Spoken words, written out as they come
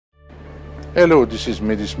Hello, this is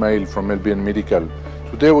Mehdi Smail from LBN Medical.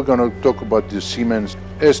 Today we're going to talk about the Siemens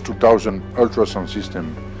S2000 ultrasound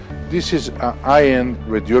system. This is a high-end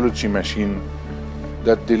radiology machine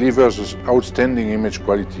that delivers outstanding image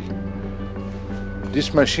quality.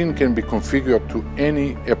 This machine can be configured to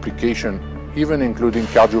any application, even including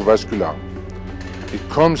cardiovascular. It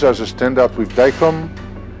comes as a standard with DICOM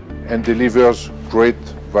and delivers great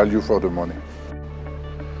value for the money.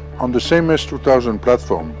 On the same S2000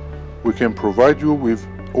 platform, we can provide you with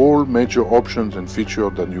all major options and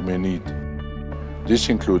features that you may need. This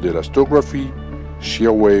includes elastography,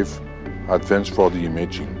 shear wave, advanced 4D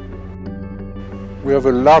imaging. We have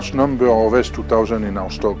a large number of S2000 in our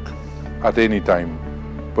stock at any time,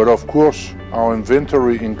 but of course our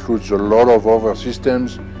inventory includes a lot of other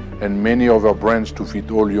systems and many other brands to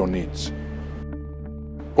fit all your needs.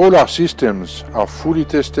 All our systems are fully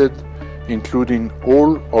tested, including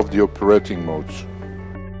all of the operating modes.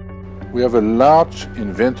 We have a large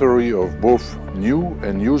inventory of both new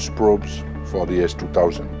and used probes for the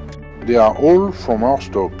S2000. They are all from our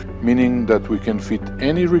stock, meaning that we can fit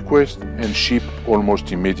any request and ship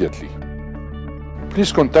almost immediately.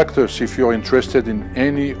 Please contact us if you're interested in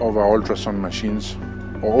any of our ultrasound machines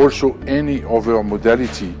or also any other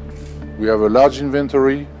modality. We have a large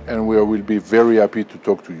inventory and we will be very happy to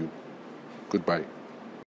talk to you. Goodbye.